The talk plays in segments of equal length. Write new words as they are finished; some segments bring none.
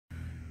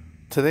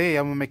Today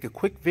I'm going to make a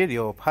quick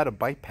video of how to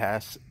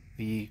bypass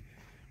the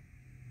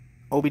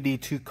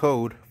OBD2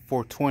 code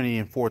 420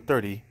 and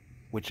 430,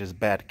 which is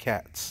bad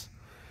cats.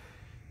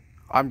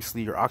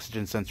 Obviously your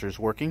oxygen sensor is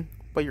working,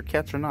 but your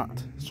cats are not.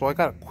 So I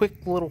got a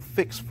quick little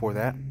fix for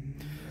that.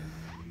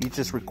 You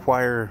just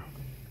require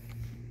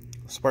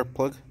spark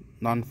plug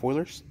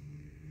non-foilers.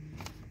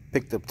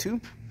 Picked up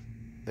two.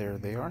 There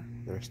they are.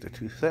 There's the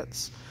two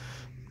sets.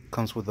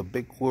 Comes with a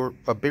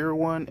bigger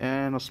one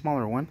and a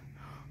smaller one.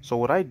 So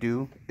what I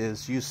do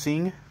is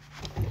using,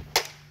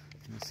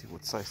 let me see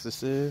what size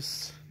this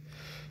is,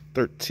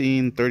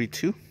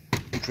 1332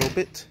 drill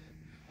bit.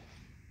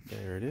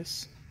 There it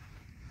is.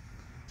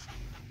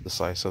 The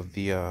size of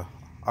the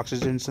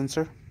oxygen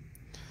sensor.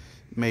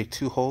 Made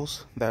two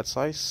holes that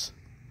size.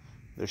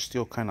 They're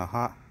still kind of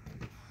hot,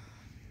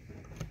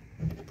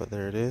 but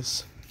there it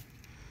is.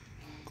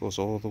 Goes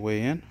all the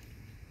way in.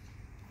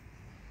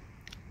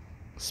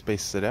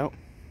 Spaces it out.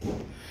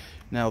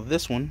 Now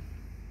this one,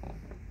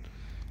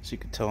 so you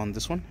can tell on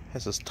this one,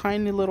 has this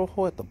tiny little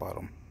hole at the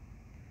bottom.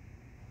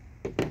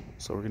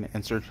 So we're going to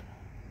insert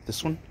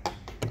this one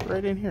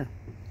right in here,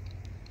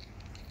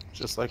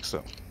 just like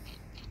so.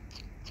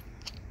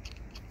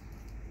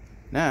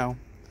 Now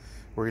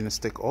we're going to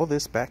stick all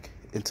this back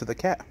into the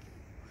cat,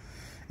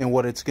 and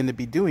what it's going to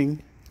be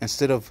doing,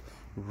 instead of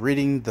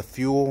reading the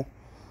fuel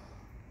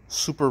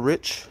super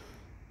rich,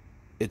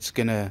 it's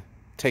going to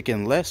take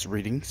in less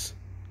readings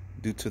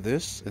due to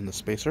this in the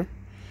spacer.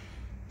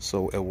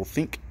 So it will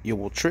think, you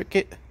will trick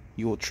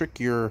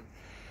your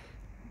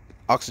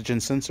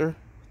oxygen sensor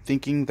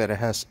thinking that it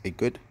has a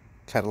good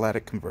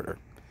catalytic converter.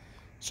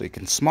 So you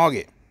can smog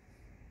it.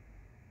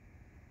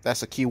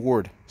 That's a key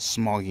word,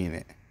 smogging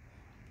it.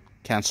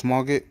 Can't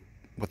smog it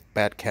with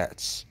bad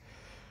cats.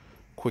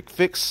 Quick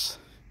fix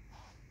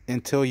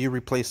until you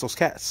replace those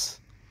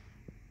cats.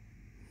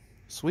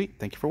 Sweet,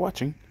 thank you for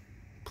watching.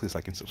 Please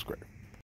like and subscribe.